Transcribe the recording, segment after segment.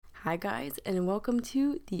Hi guys, and welcome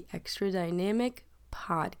to the Extra Dynamic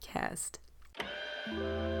Podcast.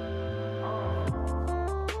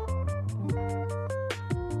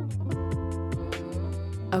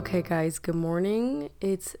 Okay guys, good morning.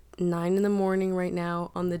 It's 9 in the morning right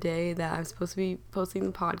now on the day that I'm supposed to be posting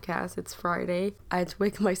the podcast. It's Friday. I had to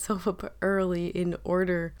wake myself up early in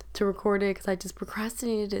order to record it because I just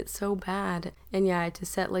procrastinated it so bad. And yeah, I had to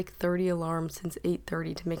set like 30 alarms since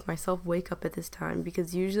 8:30 to make myself wake up at this time,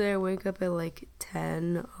 because usually I wake up at like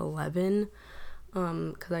 10, 11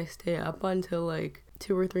 because I stay up until like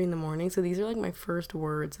 2 or 3 in the morning. So these are like my first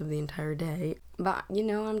words of the entire day. But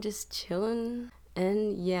I'm just chilling.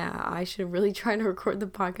 And yeah, I should really try to record the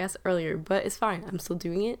podcast earlier, but it's fine. I'm still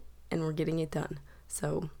doing it and we're getting it done.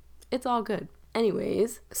 So it's all good.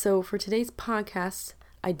 Anyways, so for today's podcast,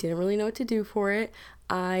 I didn't really know what to do for it.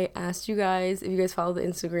 I asked you guys, if you guys follow the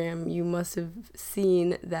Instagram, you must have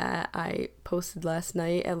seen that I posted last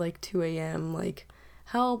night at like 2 a.m. like,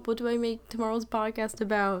 help, what do I make tomorrow's podcast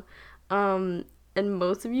about? And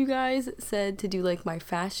most of you guys said to do like my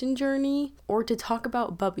fashion journey or to talk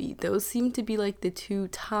about Bubby. Those seem to be like the two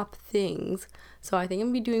top things. So I think I'm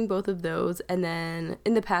gonna be doing both of those. And then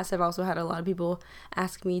in the past, I've also had a lot of people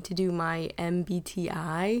ask me to do my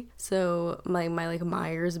MBTI. So my like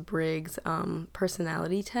Myers-Briggs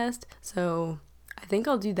personality test. So I think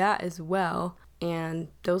I'll do that as well. And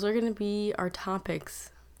those are gonna be our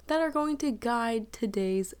topics that are going to guide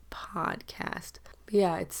today's podcast.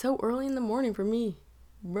 Yeah, it's so early in the morning for me.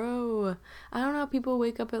 Bro, I don't know how people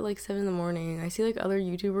wake up at like 7 in the morning. I see like other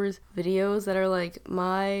YouTubers' videos that are like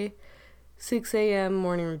my 6 a.m.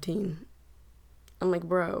 morning routine. I'm like,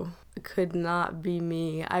 bro, it could not be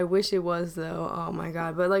me. I wish it was though. Oh my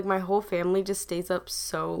god. But like my whole family just stays up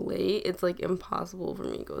so late. It's like impossible for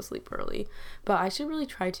me to go to sleep early. But I should really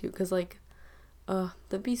try to, because like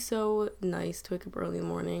that'd be so nice to wake up early in the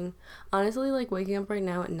morning. Honestly, like waking up right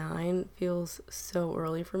now at 9 feels so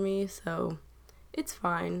early for me, so it's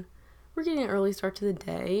fine. We're getting an early start to the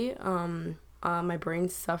day. My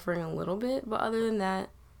brain's suffering a little bit, but other than that,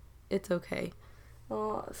 it's okay.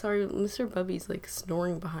 Oh, sorry, Mr. Bubby's like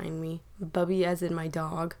snoring behind me. Bubby as in my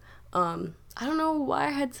dog. I don't know why I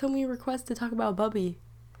had so many requests to talk about Bubby.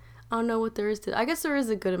 I don't know what there is to. I guess there is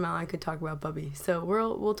a good amount I could talk about Bubby, so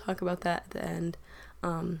we'll talk about that at the end.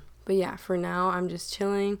 But yeah, for now I'm just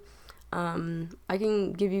chilling. I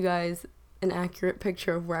can give you guys an accurate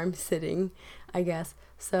picture of where I'm sitting, I guess.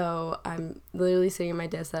 So I'm literally sitting at my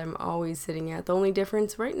desk that I'm always sitting at. The only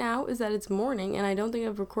difference right now is that it's morning, and I don't think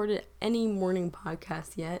I've recorded any morning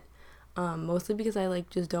podcast yet. Mostly because I like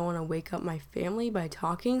just don't want to wake up my family by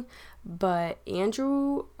talking. But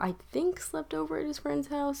Andrew, I think, slept over at his friend's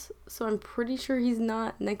house, so I'm pretty sure he's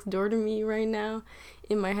not next door to me right now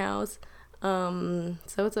in my house. So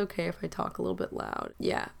it's okay if I talk a little bit loud.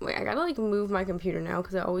 Yeah, wait, I gotta like move my computer now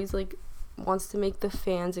because it always like wants to make the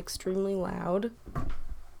fans extremely loud.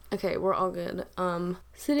 Okay, we're all good.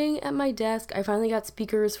 Sitting at my desk, I finally got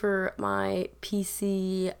speakers for my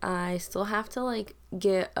PC. I still have to like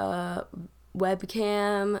get a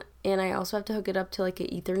webcam, and I also have to hook it up to like an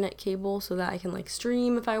Ethernet cable so that I can like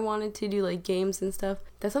stream if I wanted to do like games and stuff.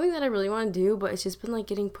 That's something that I really want to do, but it's just been like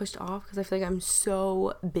getting pushed off because I feel like I'm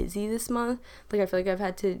so busy this month. Like I feel like I've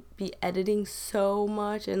had to be editing so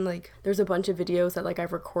much, and like there's a bunch of videos that like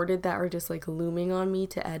I've recorded that are just like looming on me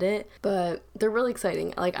to edit, but they're really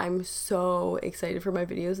exciting. Like I'm so excited for my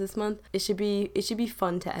videos this month. It should be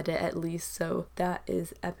fun to edit at least, so that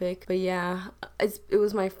is epic. But yeah, it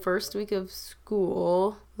was my first week of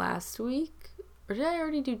school last week, or did I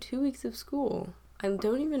already do 2 weeks of school? I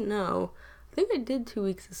don't even know. I think I did 2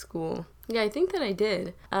 weeks of school. Yeah, I think that I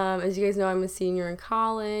did. As you guys know, I'm a senior in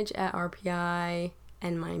college at RPI,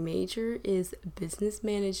 and my major is business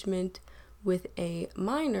management with a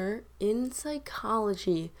minor in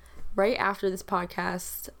psychology. Right after this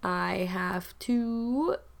podcast, I have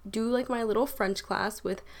to do like my little French class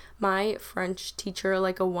with my French teacher,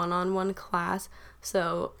 like a one-on-one class.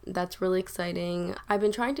 So that's really exciting. I've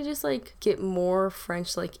been trying to just like get more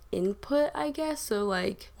French like input, I guess. So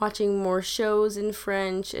like watching more shows in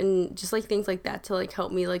French and just like things like that to like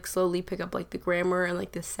help me like slowly pick up like the grammar and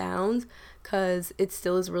like the sounds, because it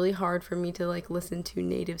still is really hard for me to like listen to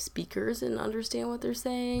native speakers and understand what they're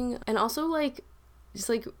saying. And also like just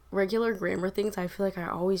like regular grammar things, I feel like I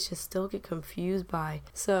always just still get confused by.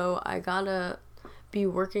 So I gotta be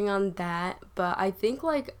working on that, but I think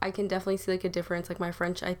like I can definitely see like a difference. Like my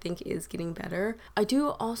French, I think, is getting better. I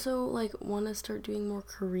do also like want to start doing more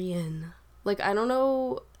Korean. Like I don't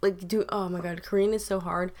know, like oh my god, Korean is so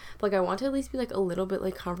hard, but like I want to at least be like a little bit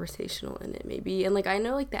like conversational in it maybe. And like I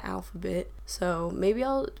know like the alphabet, so maybe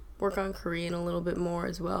I'll work on Korean a little bit more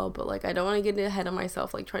as well, but like I don't want to get ahead of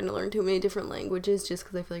myself like trying to learn too many different languages just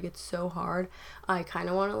because I feel like it's so hard. I kind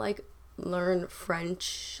of want to like learn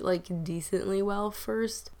French like decently well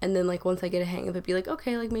first, and then like once I get a hang of it, be like,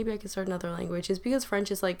 okay, like maybe I can start another language. Just because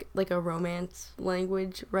French is like a romance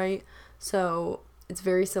language, right? So it's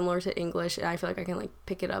very similar to English, and I feel like I can like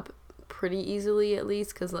pick it up pretty easily, at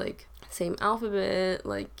least, because like same alphabet,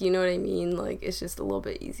 like, you know what I mean, like it's just a little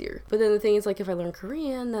bit easier. But then the thing is, like, if I learn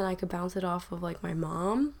Korean, then I could bounce it off of like my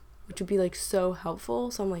mom, which would be like so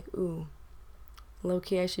helpful. So I'm like, ooh,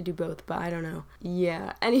 low-key I should do both, but I don't know.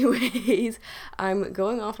 Yeah, anyways, I'm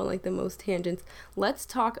going off on like the most tangents. Let's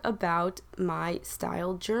talk about my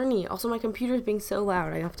style journey. Also, my computer's being so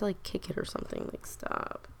loud, I have to like kick it or something. Like,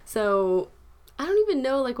 stop. So I don't even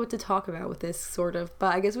know like what to talk about with this, sort of,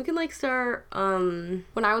 but I guess we can like start when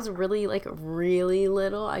I was really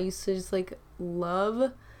little. I used to just like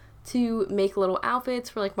love to make little outfits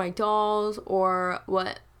for like my dolls, or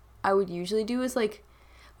what I would usually do is like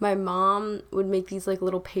my mom would make these like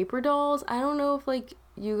little paper dolls. I don't know if like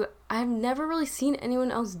I've never really seen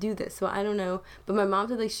anyone else do this, so I don't know, but my mom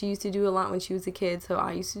said like she used to do a lot when she was a kid, so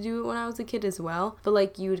I used to do it when I was a kid as well. But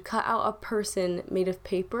like you would cut out a person made of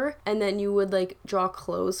paper, and then you would like draw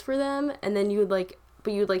clothes for them, and then you'd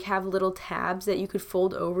have little tabs that you could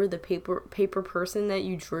fold over the paper person that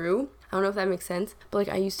you drew. I don't know if that makes sense, but like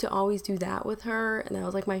I used to always do that with her, and that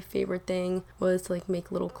was like my favorite thing, was to like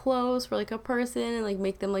make little clothes for like a person and like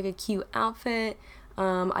make them like a cute outfit.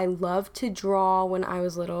 I loved to draw when I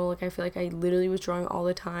was little. Like I feel like I literally was drawing all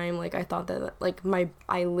the time. Like I thought that like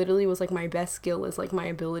I literally was like my best skill is like my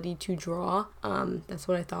ability to draw. That's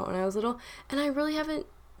what I thought when I was little, and I really haven't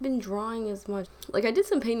been drawing as much. Like I did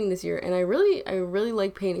some painting this year, and I really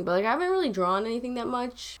like painting, but like I haven't really drawn anything that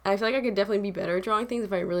much. I feel like I could definitely be better at drawing things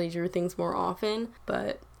if I really drew things more often,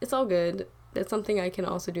 but it's all good. That's something I can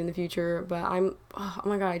also do in the future, but oh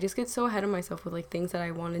my god, I just get so ahead of myself with like things that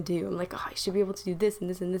I want to do. I'm like, oh, I should be able to do this and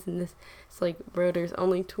this and this and this. It's like, bro, there's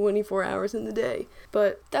only 24 hours in the day,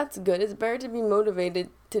 but that's good. It's better to be motivated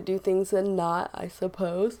to do things than not, I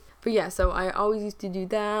suppose. But yeah, so I always used to do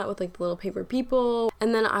that with like the little paper people,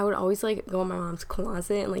 and then I would always like go in my mom's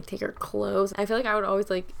closet and like take her clothes. I feel like I would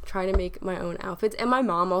always like try to make my own outfits, and my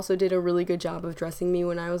mom also did a really good job of dressing me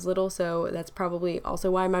when I was little, so that's probably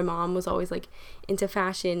also why my mom was always like into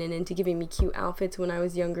fashion and into giving me cute outfits when I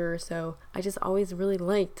was younger. So I just always really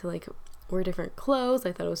liked to like wear different clothes.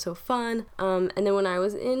 I thought it was so fun. And then when I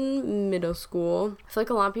was in middle school, I feel like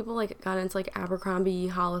a lot of people like got into like Abercrombie,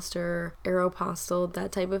 Hollister, Aeropostale,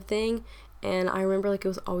 that type of thing. And I remember like it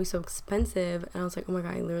was always so expensive, and I was like, oh my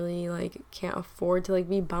god, I literally like can't afford to like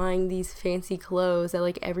be buying these fancy clothes that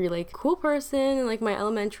like every like cool person in like my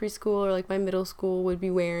elementary school or like my middle school would be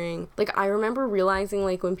wearing. Like I remember realizing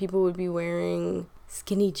like when people would be wearing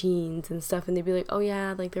skinny jeans and stuff, and they'd be like, oh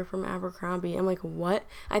yeah, like they're from Abercrombie. I'm like, what?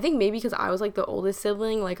 I think maybe because I was like the oldest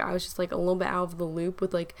sibling, like I was just like a little bit out of the loop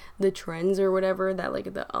with like the trends or whatever that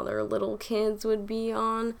like the other little kids would be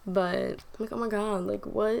on. But I'm like, oh my god, like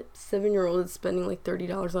what 7-year-old is spending like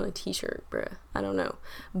 $30 on a t-shirt, bruh? I don't know.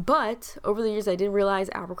 But over the years I did realize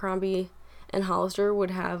Abercrombie and Hollister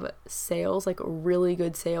would have sales, like really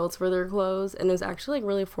good sales for their clothes, and it was actually like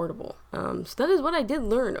really affordable. So that is what I did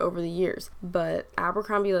learn over the years. But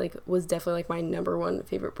Abercrombie like was definitely like my number one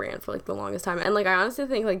favorite brand for like the longest time, and like I honestly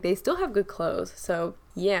think like they still have good clothes, so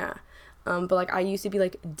yeah. But like I used to be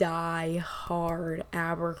like die hard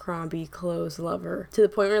Abercrombie clothes lover, to the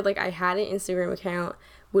point where like I had an Instagram account,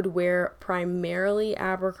 would wear primarily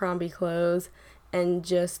Abercrombie clothes, and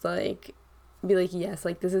just like be like, yes,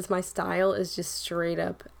 like this is my style, is just straight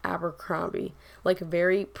up Abercrombie, like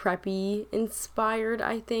very preppy inspired.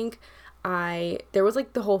 I think there was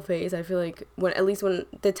like the whole phase, I feel like, when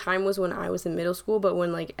the time was when I was in middle school, but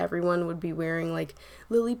when like everyone would be wearing like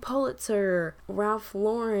Lily Pulitzer, Ralph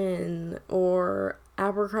Lauren, or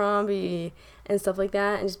Abercrombie and stuff like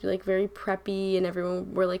that, and just be like very preppy, and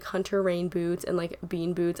everyone wore like hunter rain boots and like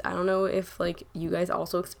bean boots. I don't know if like you guys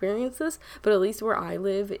also experience this, but at least where I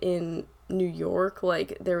live in New York,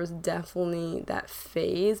 like there was definitely that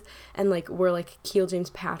phase, and like where like Keel James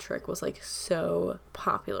Patrick was like so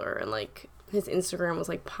popular, and like his Instagram was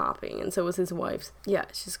like popping, and so was his wife's. Yeah,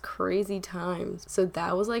 it's just crazy times. So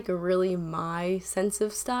that was like really my sense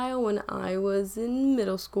of style when I was in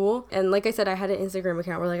middle school. And like I said, I had an Instagram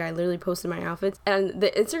account where like I literally posted my outfits, and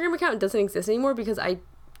the Instagram account doesn't exist anymore because I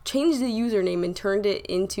changed the username and turned it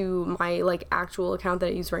into my like actual account that I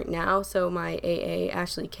use right now, so my AA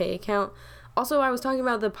Ashley K account. Also, I was talking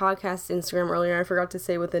about the podcast Instagram earlier, I forgot to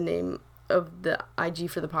say what the name of the IG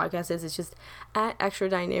for the podcast is. It's just at Extra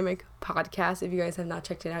Dynamic Podcast, if you guys have not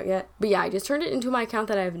checked it out yet. But yeah, I just turned it into my account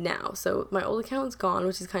that I have now. So my old account's gone,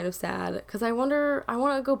 which is kind of sad, because I want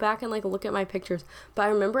to go back and like look at my pictures. But I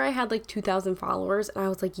remember I had like 2,000 followers, and I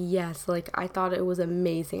was like, yes, like I thought it was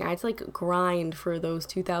amazing. I had to like grind for those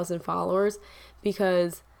 2,000 followers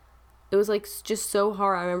because it was like just so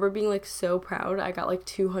hard. I remember being like so proud. I got like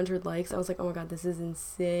 200 likes. I was like, oh my god, this is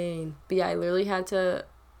insane. But yeah, I literally had to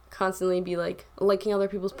constantly be like liking other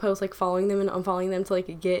people's posts, like following them and unfollowing them to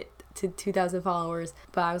like get to 2,000 followers.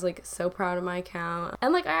 But I was like so proud of my account,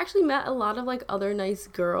 and like I actually met a lot of like other nice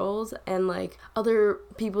girls and like other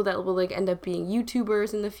people that will like end up being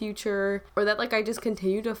YouTubers in the future, or that like I just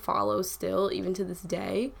continue to follow still even to this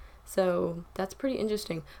day. So that's pretty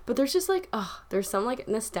interesting. But there's just like, there's some like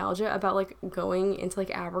nostalgia about like going into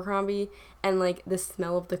like Abercrombie and like the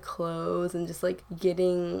smell of the clothes and just like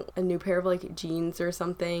getting a new pair of like jeans or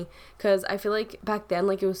something. Because I feel like back then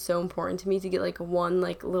like it was so important to me to get like one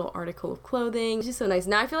like little article of clothing. It's just so nice.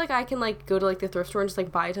 Now I feel like I can like go to like the thrift store and just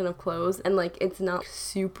like buy a ton of clothes, and like it's not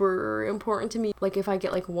super important to me like if I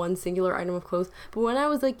get like one singular item of clothes. But when I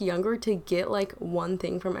was like younger, to get like one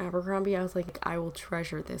thing from Abercrombie, I was like, I will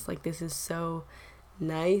treasure this. Like this is so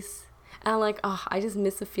nice. And like, I just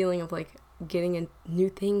miss the feeling of like getting a new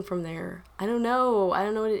thing from there. I don't know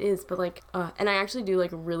what it is, but like and I actually do like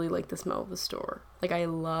really like the smell of the store. Like I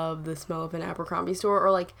love the smell of an Abercrombie store,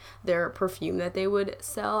 or like their perfume that they would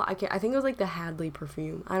sell. I think it was like the Hadley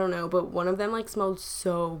perfume, I don't know, but one of them like smelled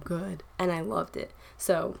so good and I loved it.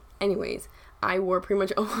 So anyways, I wore pretty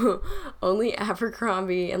much only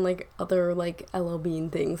Abercrombie and like other like LL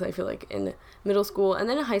Bean things, I feel like, in middle school. And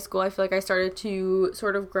then in high school, I feel like I started to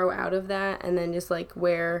sort of grow out of that and then just like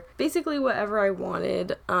wear basically whatever I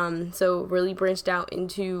wanted. So really branched out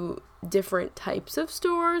into different types of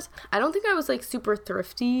stores. I don't think I was like super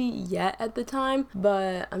thrifty yet at the time,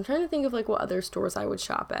 but I'm trying to think of like what other stores I would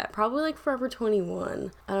shop at. Probably like Forever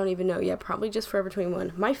 21. I don't even know. Yeah, probably just Forever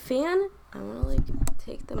 21. My fan, I want to like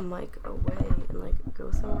take the mic away and like go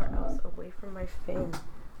somewhere else away from my fan.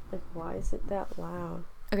 Like, why is it that loud?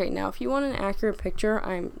 Okay, now if you want an accurate picture,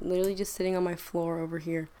 I'm literally just sitting on my floor over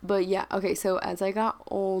here. But yeah, okay, so as I got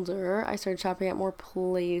older, I started shopping at more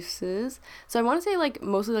places. So I want to say like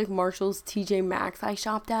mostly like Marshall's, TJ Maxx, I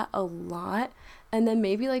shopped at a lot. And then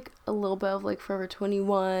maybe like a little bit of like Forever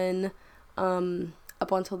 21,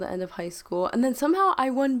 up until the end of high school. And then somehow I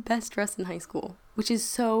won best dress in high school, which is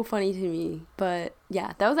so funny to me. But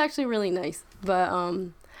yeah, that was actually really nice. But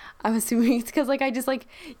I'm assuming it's because like I just like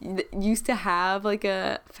used to have like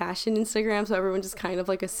a fashion Instagram, so everyone just kind of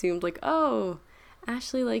like assumed like, oh,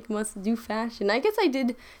 Ashley like must do fashion. I guess I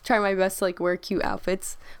did try my best to like wear cute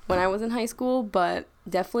outfits when I was in high school, but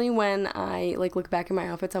definitely when I like look back at my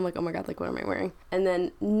outfits, I'm like, oh my god, like what am I wearing? And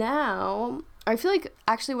then now I feel like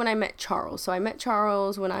actually when I met Charles, so I met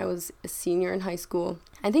Charles when I was a senior in high school.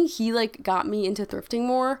 I think he like got me into thrifting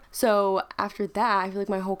more. So after that, I feel like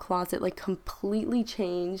my whole closet like completely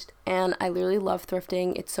changed, and I literally love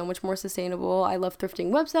thrifting. It's so much more sustainable. I love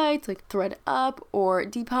thrifting websites like ThreadUp or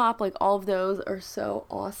Depop. Like all of those are so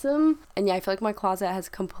awesome. And yeah, I feel like my closet has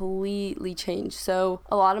completely changed. So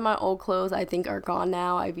a lot of my old clothes I think are gone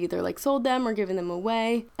now. I've either like sold them or given them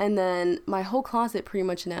away. And then my whole closet pretty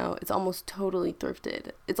much now, it's almost totally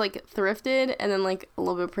thrifted. It's like thrifted and then like a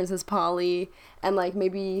little bit of Princess Polly and like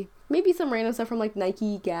maybe some random stuff from like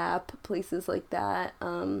Nike, Gap, places like that.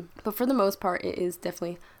 But for the most part, it is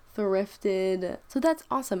definitely thrifted. So that's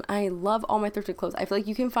awesome. I love all my thrifted clothes. I feel like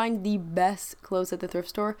you can find the best clothes at the thrift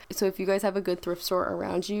store. So if you guys have a good thrift store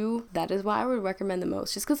around you, that is why I would recommend the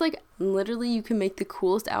most. Just because like literally you can make the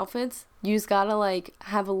coolest outfits. You just gotta like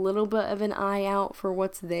have a little bit of an eye out for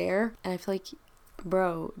what's there. And I feel like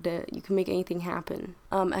bro, you can make anything happen.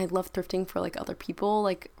 I love thrifting for like other people,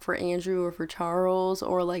 like for Andrew or for Charles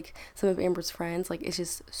or like some of Amber's friends. Like it's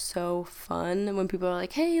just so fun when people are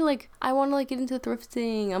like, hey, like I want to like get into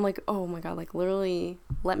thrifting. I'm like, oh my god, like literally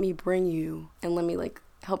let me bring you and let me like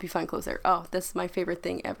help you find clothes there. Oh, that's my favorite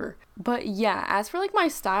thing ever. But yeah, as for like my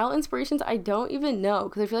style inspirations, I don't even know,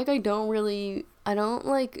 because I feel like I don't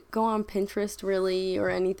like go on Pinterest really or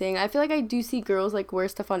anything. I feel like I do see girls like wear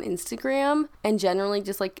stuff on Instagram, and generally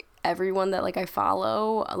just like everyone that like I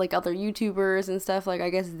follow, like other YouTubers and stuff, like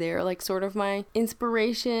I guess they're like sort of my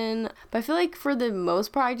inspiration. But I feel like for the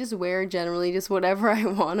most part I just wear generally just whatever I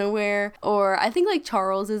want to wear. Or I think like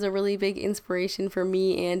Charles is a really big inspiration for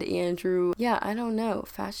me and Andrew. Yeah, I don't know,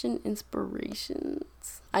 fashion inspirations.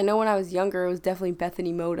 I know when I was younger, it was definitely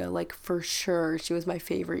Bethany Moda, like for sure. She was my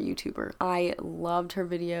favorite YouTuber. I loved her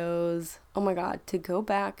videos. Oh my god, to go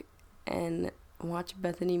back and watch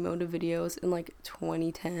Bethany Moda videos in like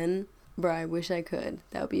 2010, Bruh, I wish I could.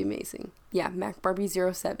 That would be amazing. Yeah,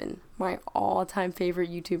 MacBarbie07, my all-time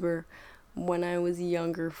favorite YouTuber when I was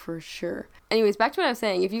younger, for sure. Anyways, back to what I was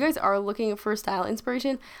saying. If you guys are looking for style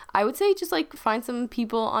inspiration, I would say just like find some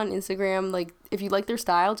people on Instagram. Like if you like their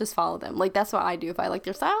style, just follow them. Like that's what I do. If I like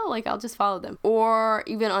their style, like I'll just follow them. Or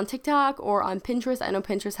even on TikTok or on Pinterest. I know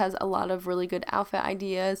Pinterest has a lot of really good outfit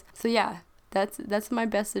ideas. So yeah, that's my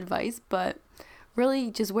best advice. But really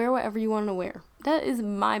just wear whatever you want to wear. That is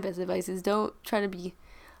my best advice, is don't try to be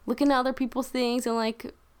looking at other people's things and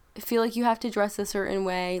like feel like you have to dress a certain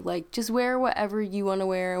way. Like just wear whatever you want to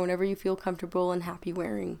wear whenever you feel comfortable and happy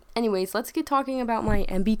wearing. Anyways, let's get talking about my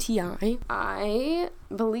MBTI. I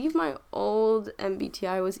believe my old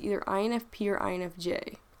MBTI was either INFP or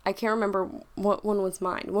INFJ. I can't remember what one was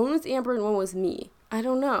mine. One was Amber and one was me. I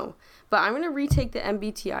don't know. But I'm going to retake the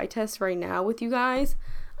MBTI test right now with you guys.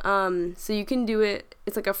 So you can do it.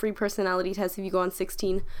 It's like a free personality test if you go on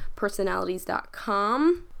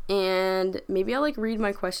 16personalities.com. And maybe I'll like read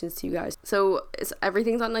my questions to you guys. So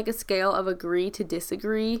everything's on like a scale of agree to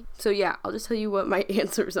disagree. So yeah, I'll just tell you what my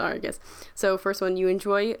answers are, I guess. So first one, you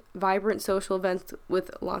enjoy vibrant social events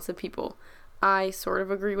with lots of people. I sort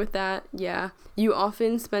of agree with that, yeah. You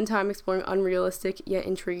often spend time exploring unrealistic yet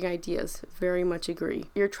intriguing ideas. Very much agree.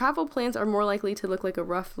 Your travel plans are more likely to look like a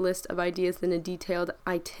rough list of ideas than a detailed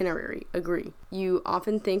itinerary. Agree. You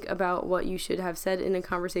often think about what you should have said in a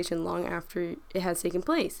conversation long after it has taken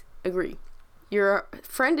place. Agree. Your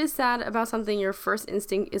friend is sad about something, your first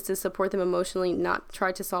instinct is to support them emotionally, not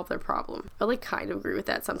try to solve their problem. I like kind of agree with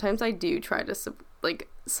that. Sometimes I do try to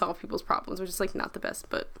solve people's problems, which is like not the best,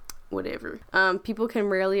 but whatever. People can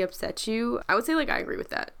rarely upset you. I would say like I agree with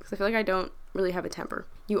that because I feel like I don't really have a temper.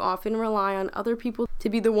 You often rely on other people to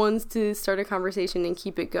be the ones to start a conversation and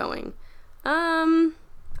keep it going. I'm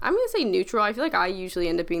gonna say neutral. I feel like I usually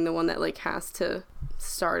end up being the one that like has to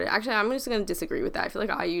start it. Actually, I'm just gonna disagree with that. I feel like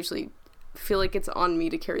I usually feel like it's on me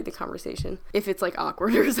to carry the conversation. If it's like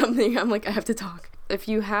awkward or something, I'm like, I have to talk. If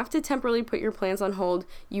you have to temporarily put your plans on hold,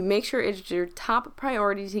 you make sure it's your top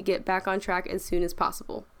priority to get back on track as soon as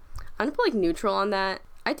possible. I'm gonna put like neutral on that.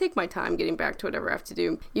 I take my time getting back to whatever I have to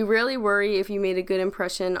do. You rarely worry if you made a good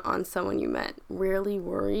impression on someone you met. Rarely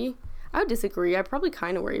worry? I would disagree. I probably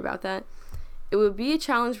kind of worry about that. It would be a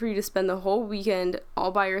challenge for you to spend the whole weekend all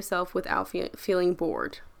by yourself without feeling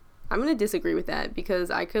bored. I'm gonna disagree with that because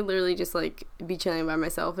I could literally just like be chilling by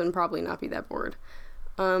myself and probably not be that bored.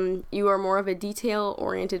 You are more of a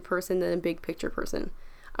detail-oriented person than a big picture person.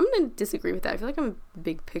 I'm gonna disagree with that. I feel like I'm a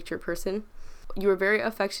big picture person. You are very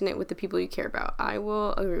affectionate with the people you care about. I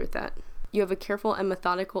will agree with that. You have a careful and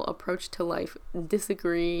methodical approach to life.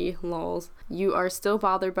 Disagree, lols. You are still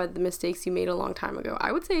bothered by the mistakes you made a long time ago.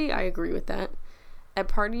 I would say I agree with that. At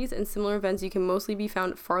parties and similar events, you can mostly be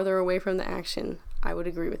found farther away from the action. I would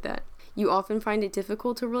agree with that. You often find it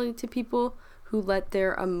difficult to relate to people who let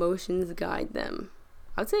their emotions guide them.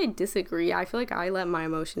 I would say I disagree. I feel like I let my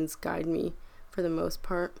emotions guide me for the most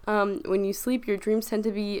part. When you sleep, your dreams tend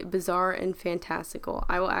to be bizarre and fantastical.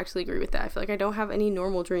 I will actually agree with that. I feel like I don't have any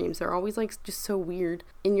normal dreams. They're always like just so weird.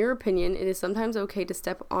 In your opinion, it is sometimes okay to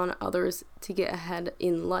step on others to get ahead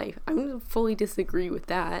in life. I'm going to fully disagree with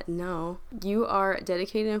that. No. You are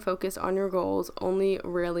dedicated and focused on your goals, only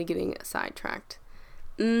rarely getting sidetracked.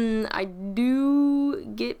 I do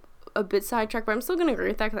get a bit sidetracked, but I'm still gonna agree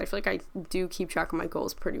with that because I feel like I do keep track of my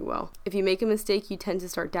goals pretty well. If you make a mistake, you tend to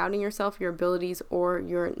start doubting yourself, your abilities, or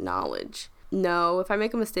your knowledge. No, if I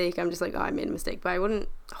make a mistake, I'm just like, oh, I made a mistake, but I wouldn't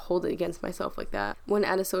hold it against myself like that. When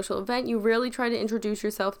at a social event, you rarely try to introduce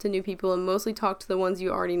yourself to new people and mostly talk to the ones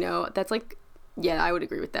you already know. That's like, yeah, I would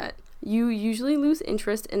agree with that. You usually lose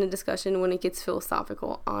interest in a discussion when it gets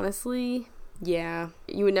philosophical. Honestly, yeah.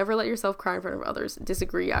 You would never let yourself cry in front of others.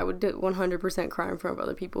 Disagree. I would 100% cry in front of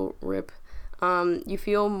other people. Rip. You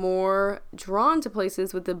feel more drawn to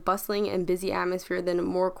places with the bustling and busy atmosphere than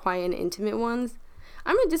more quiet and intimate ones.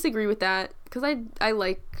 I'm gonna disagree with that because I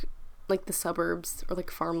like the suburbs or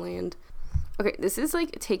like farmland. Okay, this is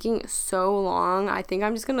like taking so long. I think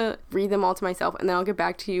I'm just gonna read them all to myself and then I'll get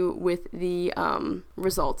back to you with the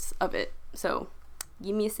results of it. So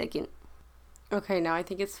give me a second. Okay, now I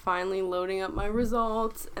think it's finally loading up my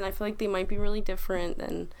results, and I feel like they might be really different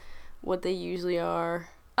than what they usually are.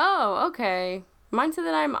 Oh, okay. Mine said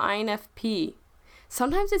that I'm INFP.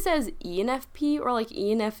 Sometimes it says ENFP or like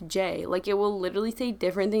ENFJ. Like, it will literally say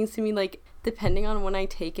different things to me, like, depending on when I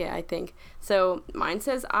take it, I think. So, mine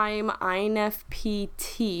says I'm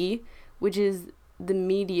INFPT, which is the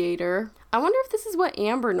mediator. I wonder if this is what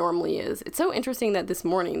Amber normally is. It's so interesting that this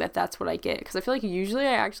morning that's what I get, because I feel like usually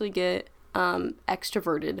I actually get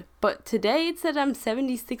extroverted, but today it said I'm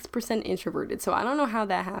 76% introverted, so I don't know how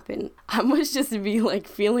that happened. I must just be like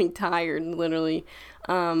feeling tired, literally.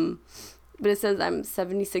 But it says I'm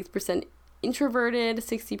 76% introverted,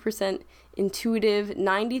 60% intuitive,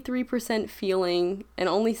 93% feeling, and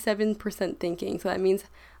only 7% thinking. So that means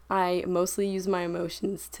I mostly use my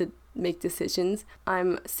emotions to make decisions.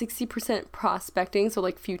 I'm 60% prospecting, so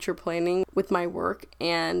like future planning with my work,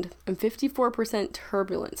 and I'm 54%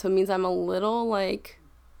 turbulent. So it means I'm a little like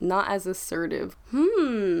not as assertive.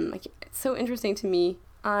 It's so interesting to me.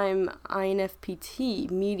 I'm INFPT,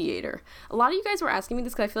 mediator. A lot of you guys were asking me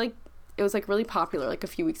this because I feel like it was like really popular like a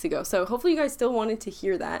few weeks ago. So hopefully you guys still wanted to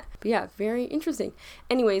hear that. But yeah, very interesting.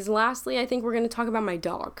 Anyways, lastly, I think we're going to talk about my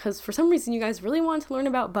dog because for some reason you guys really wanted to learn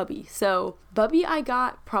about Bubby. So Bubby I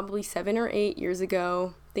got probably 7 or 8 years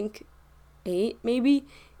ago. I think 8 maybe,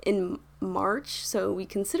 in March. So we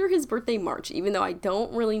consider his birthday March, even though I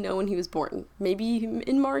don't really know when he was born. Maybe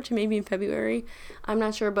in March, maybe in February. I'm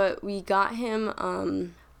not sure, but we got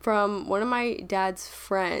him from one of my dad's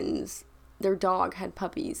friends. Their dog had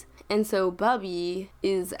puppies. And so Bubby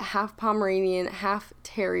is half Pomeranian, half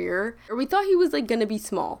terrier. Or we thought he was like gonna be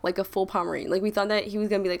small, like a full Pomeranian. Like we thought that he was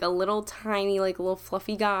gonna be like a little tiny, like a little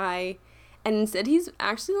fluffy guy. And instead he's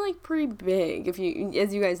actually like pretty big. If you,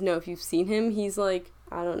 as you guys know, if you've seen him, he's like,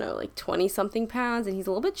 I don't know, like 20 something pounds, and he's a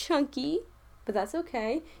little bit chunky, but that's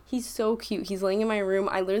okay. He's so cute. He's laying in my room.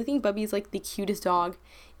 I literally think Bubby is like the cutest dog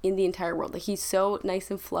in the entire world. Like he's so nice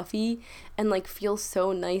and fluffy and like feels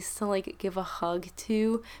so nice to like give a hug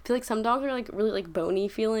to. I feel like some dogs are like really like bony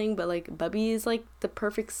feeling, but like Bubby is like the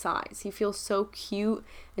perfect size. He feels so cute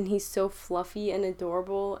and he's so fluffy and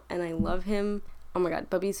adorable, and I love him. Oh my god,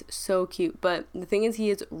 Bubby's so cute. But the thing is, he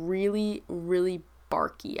is really, really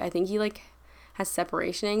barky. I think he like has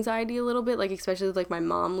separation anxiety a little bit, like especially if, like my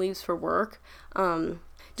mom leaves for work.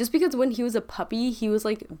 Just because when he was a puppy, he was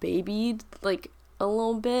like babied like a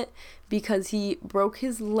little bit because he broke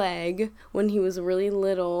his leg when he was really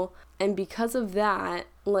little, and because of that,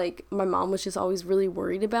 like my mom was just always really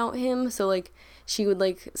worried about him. So like she would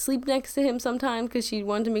like sleep next to him sometimes because she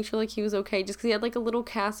wanted to make sure like he was okay, just because he had like a little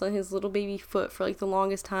cast on his little baby foot for like the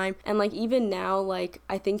longest time. And like even now, like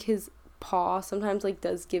I think his paw sometimes like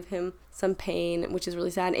does give him some pain, which is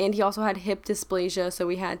really sad. And he also had hip dysplasia, so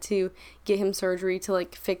we had to get him surgery to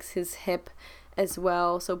like fix his hip as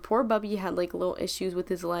well. So poor Bubby had like little issues with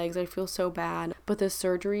his legs. I feel so bad, but the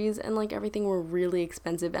surgeries and like everything were really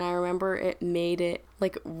expensive, and I remember it made it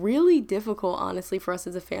like really difficult, honestly, for us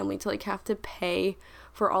as a family to like have to pay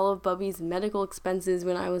for all of Bubby's medical expenses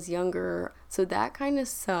when I was younger. So that kind of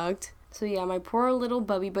sucked. So yeah, my poor little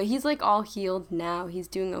Bubby, but he's like all healed now. He's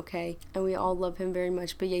doing okay, and we all love him very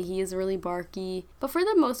much. But yeah, he is really barky. But for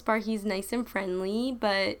the most part, he's nice and friendly.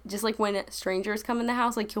 But just like when strangers come in the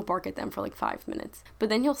house, like he'll bark at them for like 5 minutes. But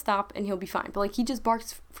then he'll stop and he'll be fine. But like he just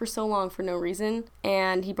barks for so long for no reason.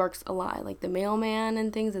 And he barks a lot, like the mailman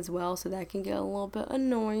and things as well. So that can get a little bit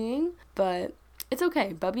annoying. But it's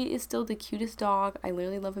okay. Bubby is still the cutest dog. I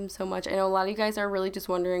literally love him so much. I know a lot of you guys are really just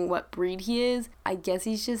wondering what breed he is. I guess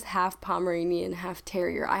he's just half Pomeranian, half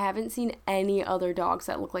terrier. I haven't seen any other dogs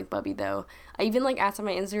that look like Bubby though. I even like asked on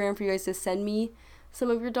my Instagram for you guys to send me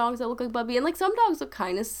some of your dogs that look like Bubby. And like some dogs look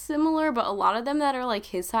kind of similar, but a lot of them that are like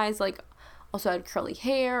his size like also had curly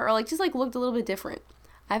hair or like just like looked a little bit different.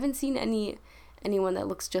 I haven't seen anyone that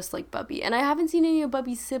looks just like Bubby. And I haven't seen any of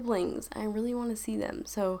Bubby's siblings. I really want to see them.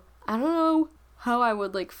 So I don't know how I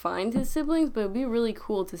would like find his siblings, but it'd be really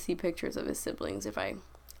cool to see pictures of his siblings if I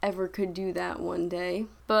ever could do that one day.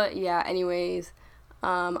 But yeah, anyways,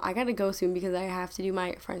 I gotta go soon because I have to do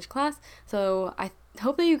my French class. So I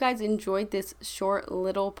hope that you guys enjoyed this short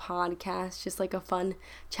little podcast, just like a fun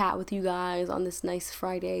chat with you guys on this nice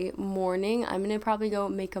Friday morning. I'm gonna probably go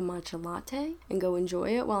make a matcha latte and go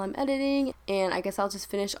enjoy it while I'm editing, and I guess I'll just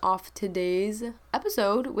finish off today's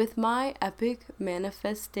episode with my epic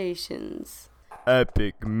manifestations.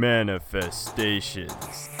 Epic manifestations.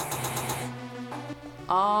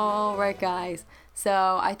 Alright guys,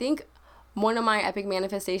 so I think one of my epic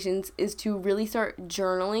manifestations is to really start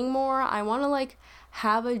journaling more. I want to like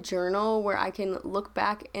have a journal where I can look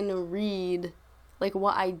back and read like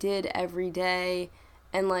what I did every day,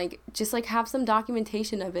 and like just like have some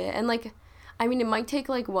documentation of it. And like, I mean, it might take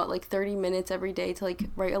like 30 minutes every day to like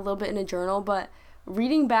write a little bit in a journal, but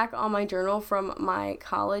reading back on my journal from my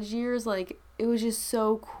college years like It was just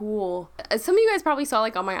so cool. Some of you guys probably saw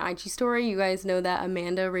like on my IG story, you guys know that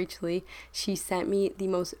Amanda Rachel Lee, she sent me the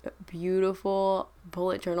most beautiful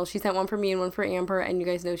bullet journal. She sent one for me and one for Amber, and you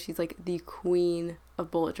guys know she's like the queen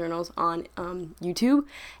of bullet journals on YouTube,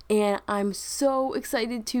 and I'm so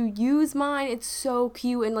excited to use mine. It's so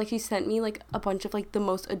cute, and like she sent me like a bunch of like the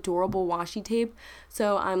most adorable washi tape,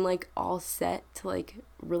 so I'm like all set to like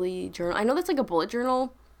really journal. I know that's like a bullet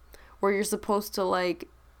journal where you're supposed to like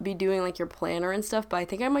be doing like your planner and stuff, but I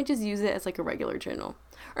think I might just use it as like a regular journal,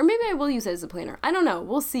 or maybe I will use it as a planner. I don't know,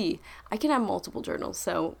 we'll see. I can have multiple journals,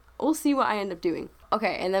 so we'll see what I end up doing.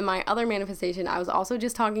 Okay, and then my other manifestation, I was also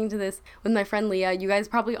just talking to this with my friend Leah. You guys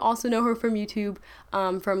probably also know her from YouTube,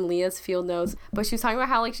 from Leah's Field Notes. But she was talking about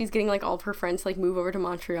how like she's getting like all of her friends to like move over to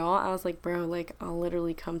Montreal. I was like, bro, like I'll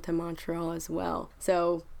literally come to Montreal as well.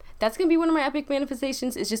 So that's gonna be one of my epic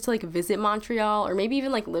manifestations, is just to like visit Montreal, or maybe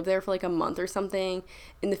even like live there for like a month or something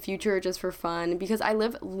in the future just for fun, because I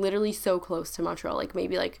live literally so close to Montreal, like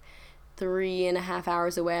maybe like 3.5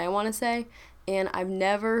 hours away, I want to say, and I've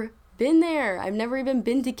never been there. I've never even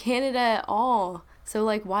been to Canada at all. So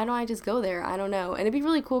like, why don't I just go there? I don't know. And it'd be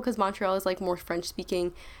really cool because Montreal is like more French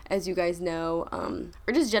speaking, as you guys know,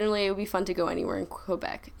 or just generally it would be fun to go anywhere in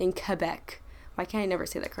Quebec. Why can't I never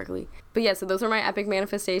say that correctly? But yeah, so those are my epic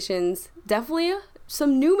manifestations. Definitely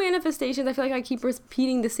some new manifestations. I feel like I keep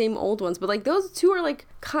repeating the same old ones, but like those two are like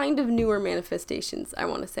kind of newer manifestations, I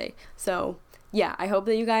want to say. So yeah, I hope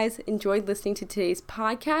that you guys enjoyed listening to today's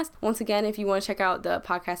podcast. Once again, if you want to check out the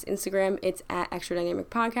podcast Instagram, it's at Extra Dynamic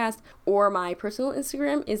Podcast, or my personal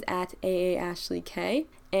Instagram is at AAAshleyK.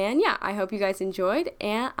 And yeah, I hope you guys enjoyed,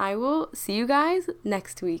 and I will see you guys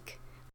next week.